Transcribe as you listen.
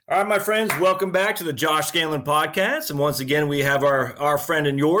All right, my friends, welcome back to the Josh Scanlon podcast. And once again, we have our friend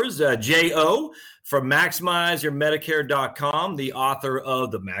and yours, J.O. from MaximizeYourMedicare.com, the author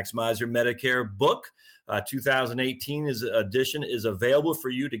of the Maximize Your Medicare book. 2018 edition is available for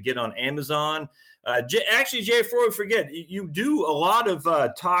you to get on Amazon. Jay, before we forget, you do a lot of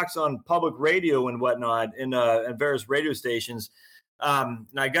talks on public radio and whatnot in various radio stations. And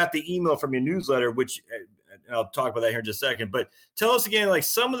I got the email from your newsletter, which I'll talk about that here in just a second. But tell us again, like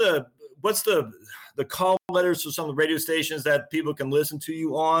what's the call letters for some of the radio stations that people can listen to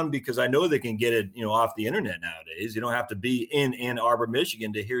you on? Because I know they can get it, off the internet nowadays. You don't have to be in Ann Arbor,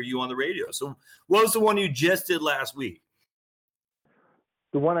 Michigan to hear you on the radio. So what was the one you just did last week?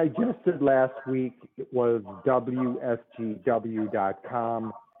 The one I just did last week was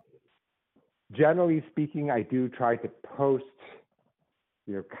WSGW.com. Generally speaking, I do try to post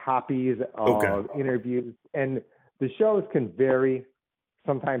copies of interviews, and the shows can vary.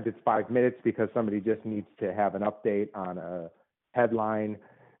 Sometimes it's 5 minutes because somebody just needs to have an update on a headline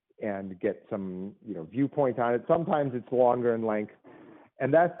and get some, viewpoint on it. Sometimes it's longer in length,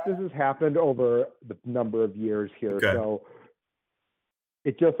 and this has happened over the number of years here. Okay. So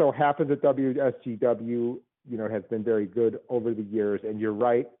it just so happens that WSGW, has been very good over the years. And you're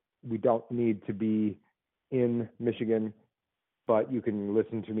right, we don't need to be in Michigan, but you can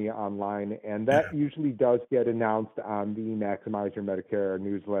listen to me online, and that usually does get announced on the Maximize Your Medicare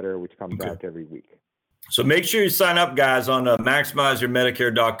newsletter, which comes out every week. So make sure you sign up, guys, on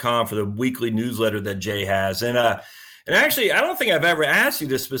MaximizeYourMedicare.com for the weekly newsletter that Jay has. And actually, I don't think I've ever asked you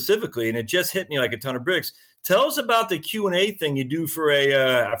this specifically, and it just hit me like a ton of bricks. Tell us about the Q&A thing you do for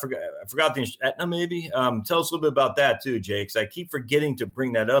I forgot the Aetna maybe. Tell us a little bit about that too, Jay, because I keep forgetting to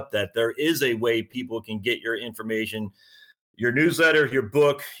bring that up, that there is a way people can get your information, your newsletter, your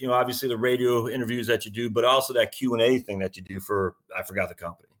book, obviously the radio interviews that you do, but also that Q&A thing that you do for, I forgot the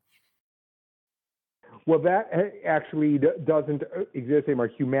company. Well, that actually doesn't exist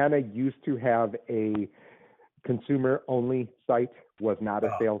anymore. Humana used to have a consumer-only site, was not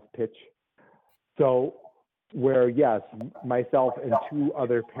a sales pitch. So where, yes, myself and 2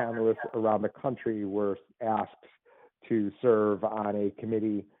 other panelists around the country were asked to serve on a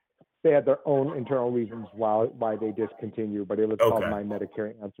committee. They had their own internal reasons why they discontinued, but it was called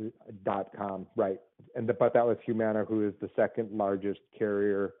MyMedicareAnswer.com, right? But that was Humana, who is the second largest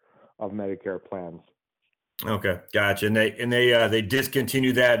carrier of Medicare plans. Okay, gotcha. And they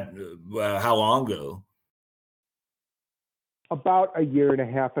discontinued that how long ago? About a year and a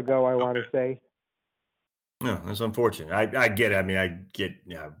half ago, I want to say. No, that's unfortunate. I get it. I mean, I get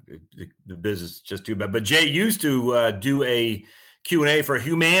the business is just too bad. But Jay used to do a Q&A for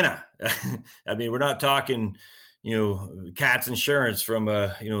Humana. I mean, we're not talking, Cat's Insurance from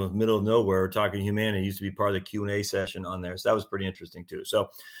middle of nowhere. We're talking Humana. It used to be part of the Q&A session on there, so that was pretty interesting too. So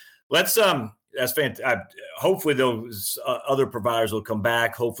let's that's fantastic. Hopefully those other providers will come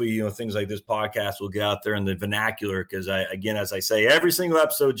back. Hopefully, things like this podcast will get out there in the vernacular, because as I say every single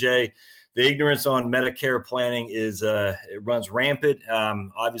episode, Jay, the ignorance on Medicare planning it runs rampant.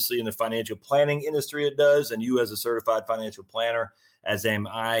 Obviously, in the financial planning industry, it does. And you, as a certified financial planner, as am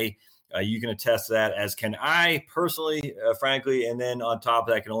I, you can attest to that, as can I personally, frankly. And then on top of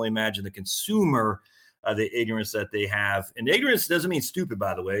that, I can only imagine the consumer, the ignorance that they have. And ignorance doesn't mean stupid,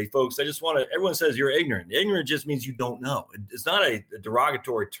 by the way, folks. Everyone says you're ignorant. Ignorant just means you don't know. It's not a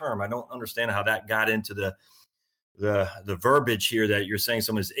derogatory term. I don't understand how that got into the verbiage here, that you're saying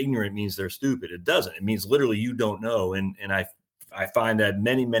someone's ignorant means they're stupid. It doesn't. It means literally you don't know. And I find that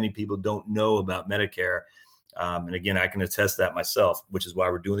many people don't know about Medicare. And again, I can attest that myself, which is why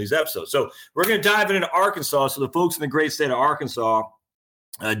we're doing these episodes. So we're going to dive into Arkansas. So the folks in the great state of Arkansas,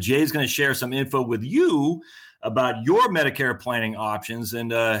 Jay's going to share some info with you about your Medicare planning options.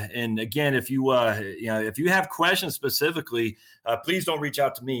 And again, if you have questions specifically, please don't reach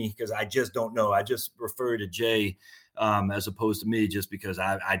out to me, because I just don't know. I just refer to Jay as opposed to me, just because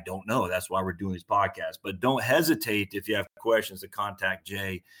I don't know. That's why we're doing these podcasts. But don't hesitate, if you have questions, to contact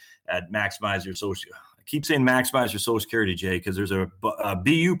Jay at Maximize Your Social. I keep saying Maximize Your Social Security, Jay, because there's a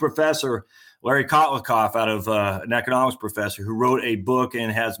BU professor, Larry Kotlikoff, out of an economics professor, who wrote a book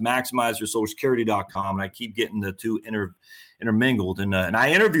and has MaximizeYourSocialSecurity.com. And I keep getting the two intermingled. And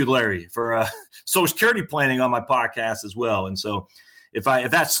I interviewed Larry for Social Security planning on my podcast as well. And so if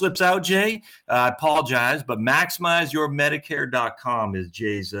that slips out, Jay, I apologize. But MaximizeYourMedicare.com is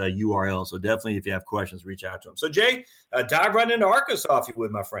Jay's URL. So definitely, if you have questions, reach out to him. So Jay, dive right into Arkansas, if you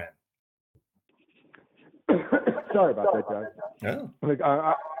would, my friend. Sorry about that, Doug.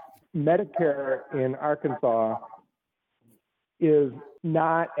 Oh. Medicare in Arkansas is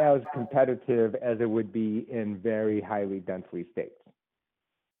not as competitive as it would be in very highly densely states.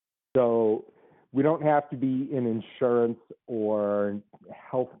 So we don't have to be in insurance or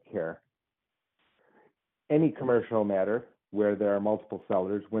healthcare. Any commercial matter where there are multiple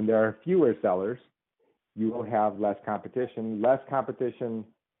sellers, when there are fewer sellers, you will have less competition. Less competition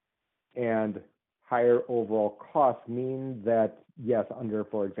and higher overall costs mean that, yes,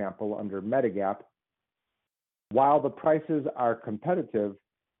 for example, under Medigap, while the prices are competitive,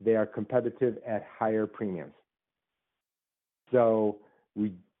 they are competitive at higher premiums. So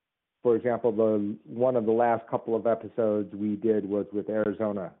for example, one of the last couple of episodes we did was with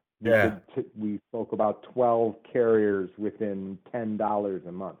Arizona. We spoke about 12 carriers within $10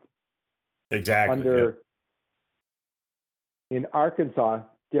 a month. Exactly. In Arkansas,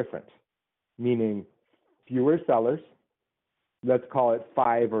 different, meaning fewer sellers, let's call it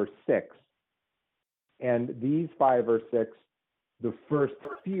 5 or 6. And these 5 or 6, the first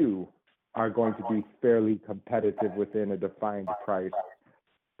few are going to be fairly competitive within a defined price.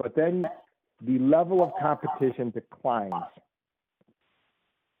 But then the level of competition declines.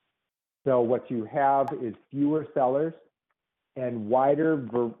 So what you have is fewer sellers and wider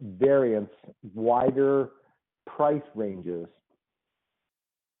variance, wider price ranges,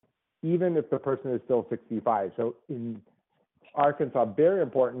 even if the person is still 65. So in Arkansas, very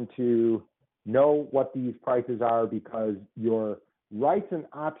important to know what these prices are, because your rights and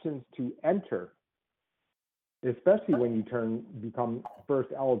options to enter, especially when you become first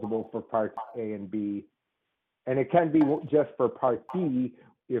eligible for Parts A and B, and it can be just for Part B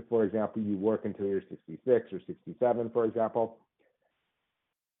if, for example, you work until you're 66 or 67, for example.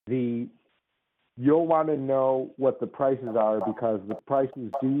 You'll want to know what the prices are, because the prices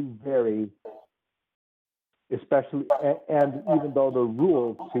do vary, especially, and even though the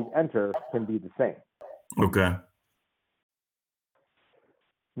rules to enter can be the same. Okay.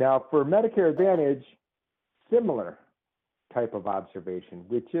 Now, for Medicare Advantage, similar type of observation,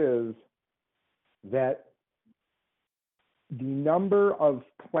 which is that the number of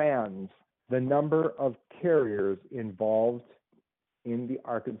plans, the number of carriers involved in the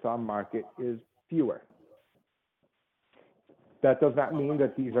Arkansas market is fewer. That does not mean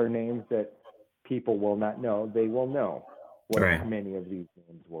that these are names that people will not know. They will know what many of these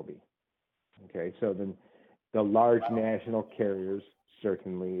names will be. Okay, so then the large national carriers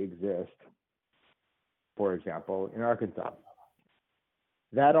certainly exist, for example, in Arkansas.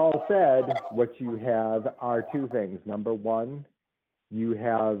 That all said, what you have are two things. Number one, you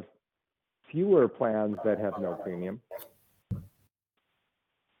have fewer plans that have no premium.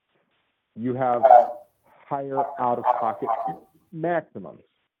 You have higher out-of-pocket maximums.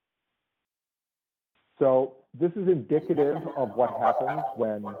 So this is indicative of what happens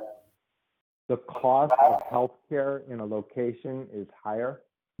when the cost of healthcare in a location is higher.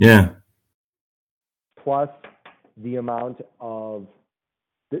 Yeah. Plus the amount of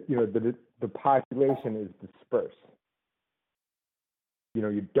the population is dispersed.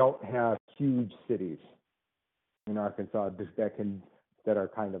 You don't have huge cities in Arkansas that are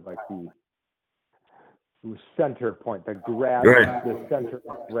kind of like the center point, the center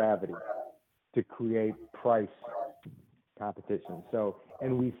of gravity to create price competition. So,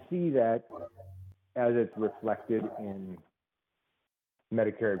 and we see that as it's reflected in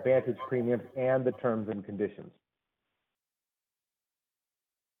Medicare Advantage premiums and the terms and conditions.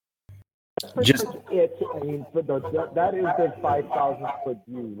 That's pretty much it. I mean, that is the 5,000-foot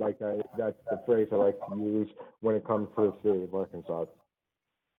view. That's the phrase I like to use when it comes to the state of Arkansas.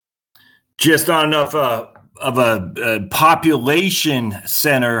 Just not enough of a population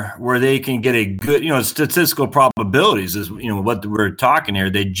center where they can get a good, statistical probabilities is, what we're talking here.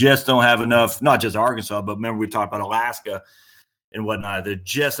 They just don't have enough, not just Arkansas, but remember we talked about Alaska and whatnot. There's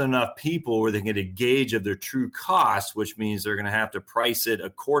just enough people where they can get a gauge of their true cost, which means they're going to have to price it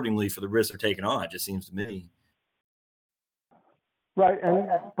accordingly for the risk they're taking on. It just seems to me. Right,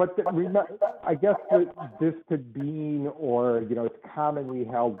 but I guess this could be, or it's commonly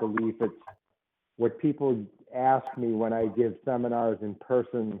held belief. It's what people ask me when I give seminars in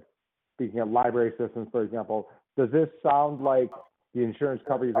person, speaking at library systems, for example. Does this sound like the insurance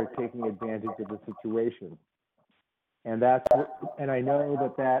companies are taking advantage of the situation? And I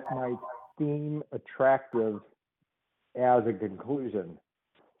know that might seem attractive as a conclusion.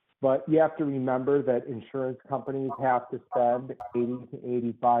 But you have to remember that insurance companies have to spend 80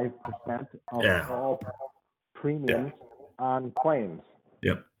 to 85% of all premiums on claims.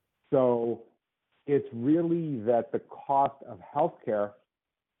 Yep. So it's really that the cost of healthcare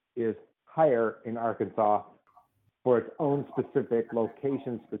is higher in Arkansas for its own specific,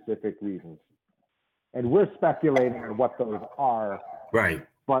 location-specific reasons. And we're speculating on what those are. Right.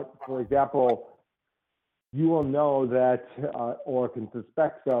 But, for example, you will know that, or can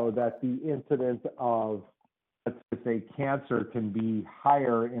suspect so, that the incidence of, let's just say, cancer can be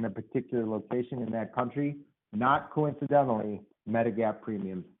higher in a particular location in that country. Not coincidentally, Medigap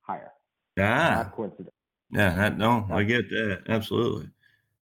premiums higher. Ah, Not coincidental. yeah, no, I get that. Absolutely.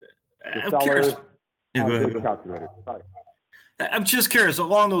 The I'm curious. sellers Yeah, go have ahead. been calculated. Sorry. I'm just curious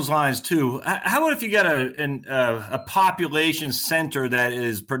along those lines too. How about if you got a population center that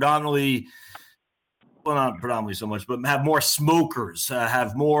is predominantly, well, not predominantly so much, but have more smokers,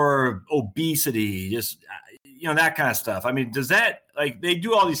 have more obesity, just that kind of stuff. I mean, does that, like, they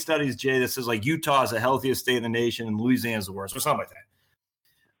do all these studies, Jay, that says like Utah is the healthiest state in the nation and Louisiana is the worst, or something like that.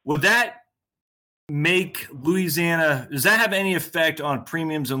 Would that make Louisiana? Does that have any effect on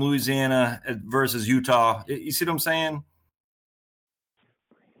premiums in Louisiana versus Utah? You see what I'm saying?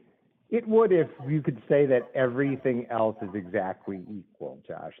 It would if you could say that everything else is exactly equal,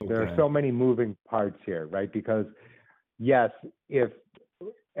 Josh. Okay. There are so many moving parts here, right? Because yes,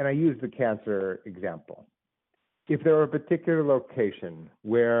 and I use the cancer example. If there were a particular location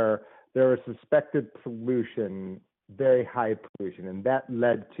where there was suspected pollution, very high pollution, and that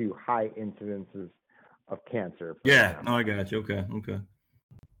led to high incidences of cancer. Yeah, no, I got you. Okay.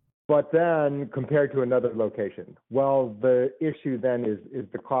 But then compared to another location, well, the issue then is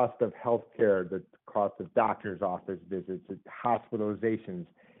the cost of healthcare, the cost of doctor's office visits, hospitalizations.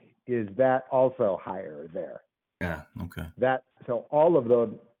 Is that also higher there? Yeah, okay. So all of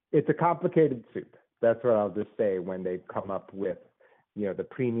those, it's a complicated soup. That's what I'll just say when they come up with, the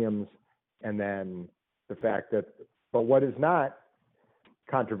premiums, and then the fact that, but what is not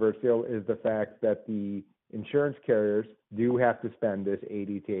controversial is the fact that the insurance carriers do have to spend this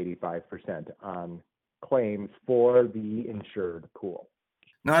 80 to 85% on claims for the insured pool.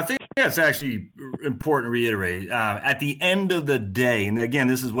 No, I think that's actually important to reiterate. At the end of the day, and again,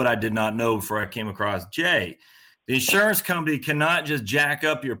 this is what I did not know before I came across Jay, the insurance company cannot just jack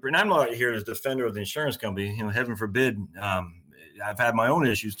up your, and I'm not here as a defender of the insurance company, heaven forbid. I've had my own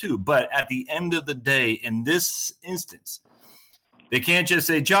issues too, but at the end of the day, in this instance, they can't just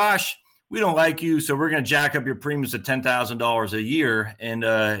say, Josh, we don't like you, so we're going to jack up your premiums to $10,000 a year,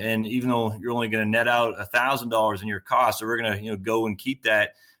 and even though you're only going to net out $1,000 in your cost, so we're going to go and keep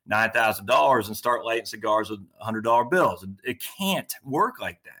that $9,000 and start lighting cigars with $100 bills. It can't work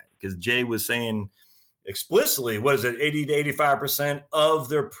like that, because Jay was saying explicitly, what is it, 80 to 85% of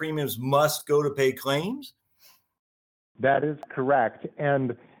their premiums must go to pay claims? That is correct.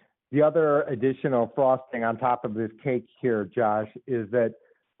 And the other additional frosting on top of this cake here, Josh, is that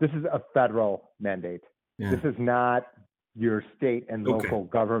this is a federal mandate. Yeah. This is not your state and local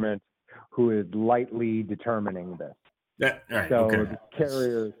government who is lightly determining this. The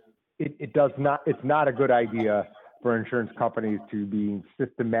carriers, it's not a good idea for insurance companies to be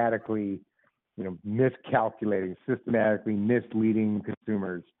systematically, miscalculating, systematically misleading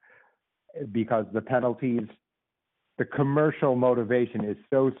consumers, because the penalties, the commercial motivation is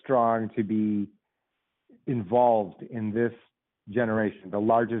so strong to be involved in this generation, the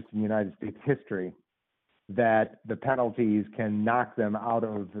largest in United States history, that the penalties can knock them out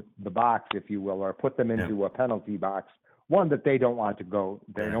of the box, if you will, or put them into a penalty box, one that they don't want to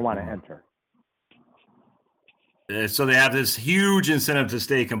don't want to enter. So they have this huge incentive to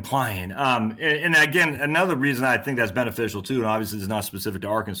stay compliant. And again, another reason I think that's beneficial too, and obviously it's not specific to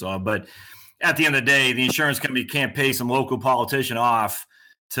Arkansas, but at the end of the day, the insurance company can't pay some local politician off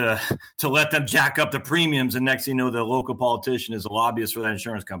to let them jack up the premiums, and next thing you know, the local politician is a lobbyist for that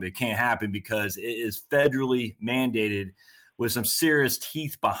insurance company. It can't happen because it is federally mandated with some serious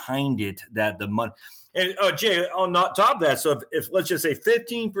teeth behind it, that the money. And Jay, on top of that, so if let's just say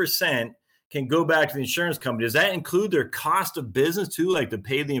 15% can go back to the insurance company, does that include their cost of business too, like to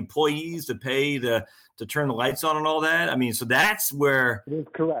pay the employees, to turn the lights on and all that? I mean, so that's where it is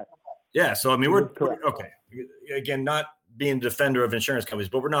correct. Yeah, so I mean, we're okay. Again, not being a defender of insurance companies,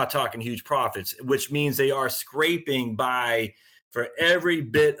 but we're not talking huge profits, which means they are scraping by for every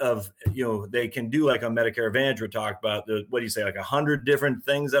bit of, they can do, like on Medicare Advantage, we talked about like 100 different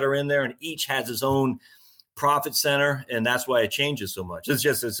things that are in there, and each has its own profit center, and that's why it changes so much. It's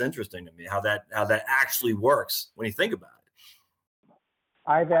interesting to me how that actually works when you think about it.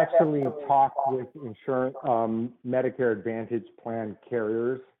 I've actually talked with insurance Medicare Advantage plan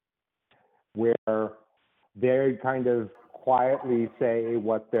carriers where they kind of quietly say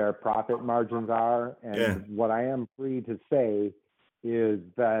what their profit margins are. And what I am free to say is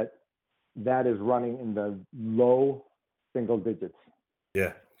that is running in the low single digits.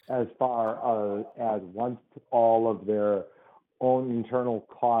 Yeah. As far as once all of their own internal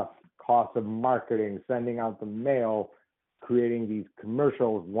costs of marketing, sending out the mail, creating these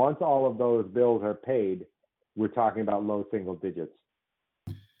commercials, once all of those bills are paid, we're talking about low single digits.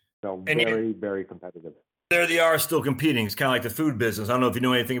 So And very, very competitive. There they are still competing. It's kind of like the food business. I don't know if you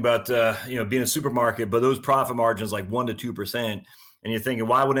know anything about being a supermarket, but those profit margins like 1% to 2%. And you're thinking,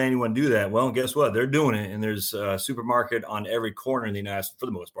 why would anyone do that? Well, guess what? They're doing it, and there's a supermarket on every corner in the for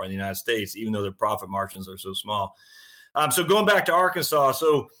the most part, in the United States, even though their profit margins are so small. So going back to Arkansas,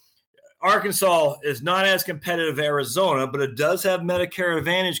 so Arkansas is not as competitive as Arizona, but it does have Medicare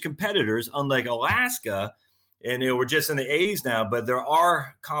Advantage competitors, unlike Alaska. And we're just in the A's now, but there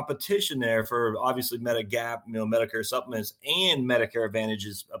are competition there for obviously Medigap, Medicare supplements and Medicare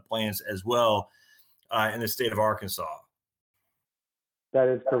Advantages plans as well in the state of Arkansas. That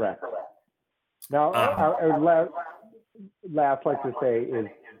is correct. Now, I would last like to say is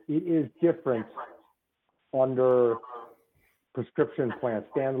it is different under prescription plan,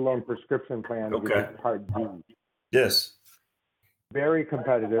 standalone prescription plan, which is Part D. Yes. Very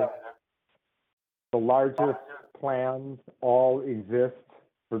competitive. The largest plans all exist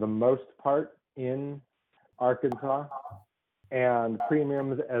for the most part in Arkansas, and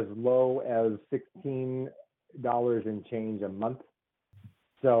premiums as low as $16 and change a month.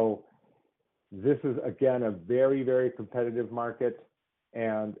 So this is, again, a very, very competitive market.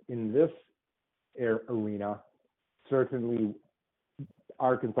 And in this arena, certainly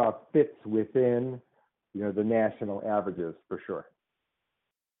Arkansas fits within, the national averages for sure.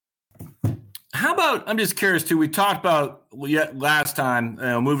 How about, I'm just curious too, we talked about last time,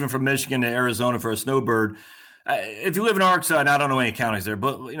 moving from Michigan to Arizona for a snowbird. If you live in Arkansas, and I don't know any counties there,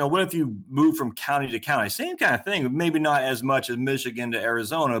 but what if you move from county to county? Same kind of thing, maybe not as much as Michigan to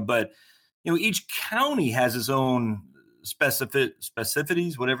Arizona, but each county has its own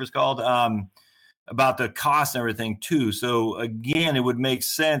specificities, whatever it's called, about the cost and everything too. So again, it would make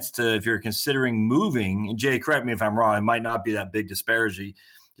sense to, if you're considering moving, and Jay, correct me if I'm wrong, it might not be that big disparity,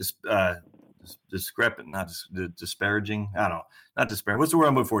 discrepant, not disparaging. I don't know, not disparaging. What's the word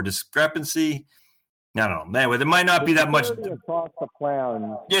I'm looking for? Discrepancy. I don't know. Anyway, there might not be that much across the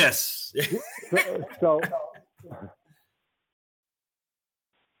plan. Yes. so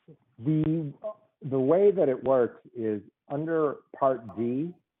the way that it works is under Part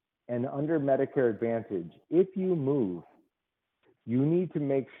D and under Medicare Advantage. If you move, you need to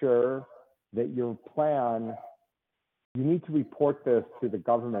make sure that your plan. You need to report this to the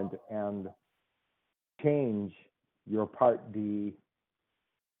government and change your Part D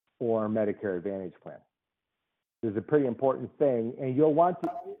or Medicare Advantage plan. This is a pretty important thing, and you'll want to.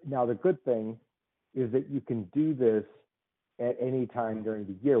 Now, the good thing is that you can do this at any time during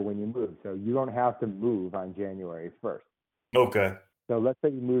the year when you move, so you don't have to move on January 1st. Okay. So let's say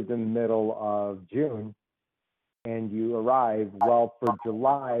you moved in the middle of June and you arrive. Well, for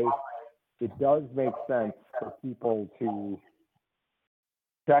July, it does make sense for people to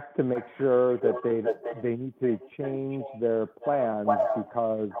check to make sure that they need to change their plans,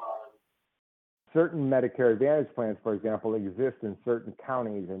 because certain Medicare Advantage plans, for example, exist in certain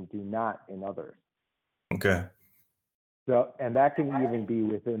counties and do not in others. Okay. So, and that can even be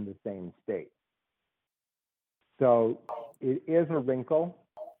within the same state. So it is a wrinkle,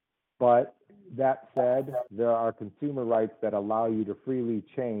 but that said, there are consumer rights that allow you to freely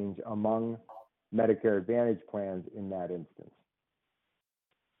change among Medicare Advantage plans in that instance.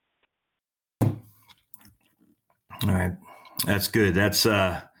 All right, that's good. That's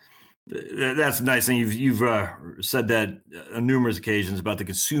a nice thing. You've said that on numerous occasions about the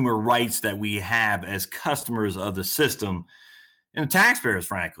consumer rights that we have as customers of the system, and the taxpayers,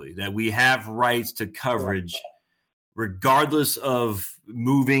 frankly, that we have rights to coverage regardless of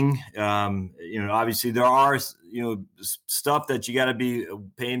moving. Obviously there are stuff that you got to be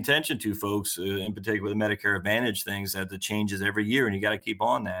paying attention to, folks, in particular the Medicare Advantage things, that the changes every year, and you got to keep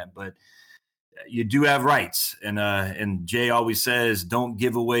on that. But you do have rights, and Jay always says, don't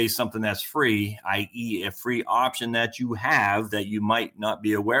give away something that's free, i.e. a free option that you have that you might not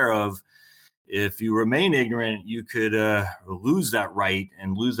be aware of. If you remain ignorant, you could lose that right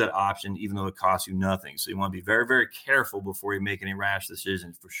and lose that option, even though it costs you nothing. So you want to be very, very careful before you make any rash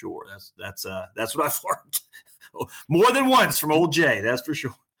decisions, for sure. That's what I've learned more than once from old Jay. That's for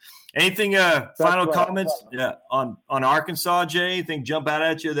sure. Anything final comments on Arkansas, Jay? Anything jump out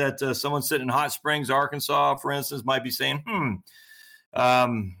at you that someone sitting in Hot Springs, Arkansas, for instance, might be saying,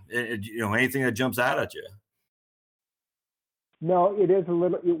 anything that jumps out at you? No, it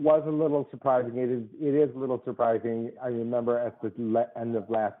was a little surprising. It is a little surprising. I remember at the end of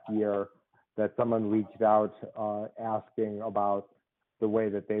last year that someone reached out asking about the way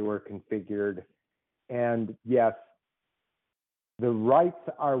that they were configured. And yes, the rights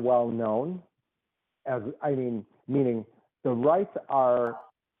are well known, meaning the rights are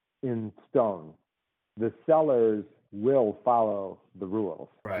in stone. the sellers will follow the rules.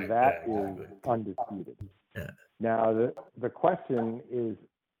 Right. That is undisputed. Yeah. Now, the question is,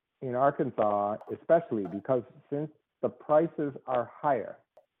 in Arkansas, especially because since the prices are higher,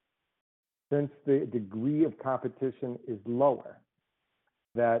 since the degree of competition is lower,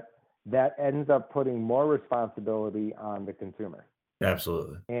 that ends up putting more responsibility on the consumer.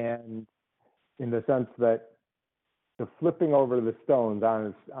 Absolutely. And in the sense that the flipping over the stones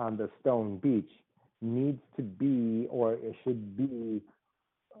on the stone beach needs to be, or it should be,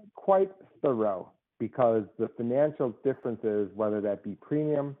 quite thorough, because the financial differences, whether that be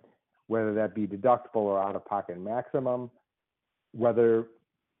premium, whether that be deductible or out-of-pocket maximum, whether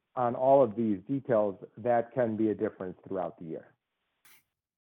on all of these details, that can be a difference throughout the year.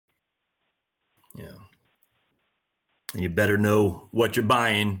 Yeah. And you better know what you're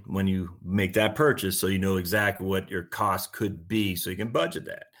buying when you make that purchase, so you know exactly what your cost could be, so you can budget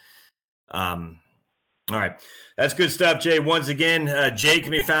that. All right. That's good stuff, Jay. Once again, Jay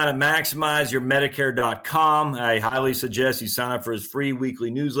can be found at maximizeyourmedicare.com. I highly suggest you sign up for his free weekly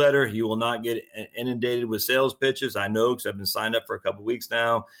newsletter. You will not get inundated with sales pitches. I know, because I've been signed up for a couple of weeks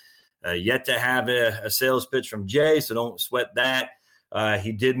now. Yet to have a sales pitch from Jay, so don't sweat that.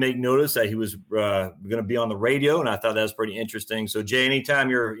 He did make notice that he was going to be on the radio, and I thought that was pretty interesting. So, Jay, anytime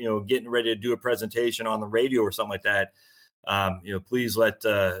you're getting ready to do a presentation on the radio or something like that, please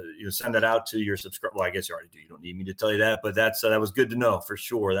send that out to your subscriber. Well, I guess you already do. You don't need me to tell you that, but that was good to know for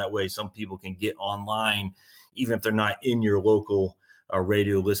sure. That way, some people can get online, even if they're not in your local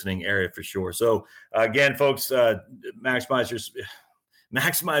radio listening area, for sure. So, again, folks,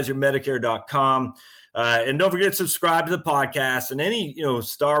 maximizeyourmedicare.com. And don't forget to subscribe to the podcast, and any,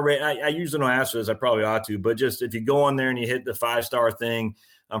 star rate. I usually don't ask for this. I probably ought to, but just if you go on there and you hit the 5-star thing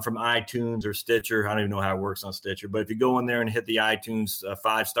from iTunes or Stitcher, I don't even know how it works on Stitcher, but if you go in there and hit the iTunes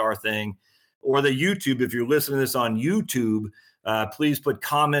 5-star thing, or the YouTube, if you're listening to this on YouTube, please put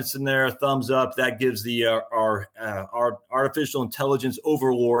comments in there, thumbs up. That gives the our artificial intelligence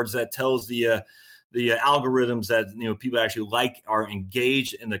overlords, that tells the algorithms that people actually are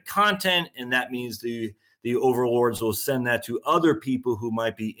engaged in the content, and that means the overlords will send that to other people who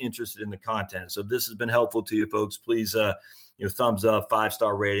might be interested in the content. So this has been helpful to you folks. Please thumbs up,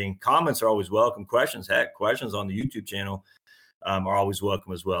 5-star rating. Comments are always welcome. Questions on the YouTube channel are always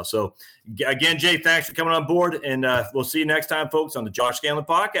welcome as well. So again, Jay, thanks for coming on board, and we'll see you next time, folks, on the Josh Scanlon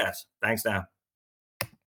Podcast. Thanks now.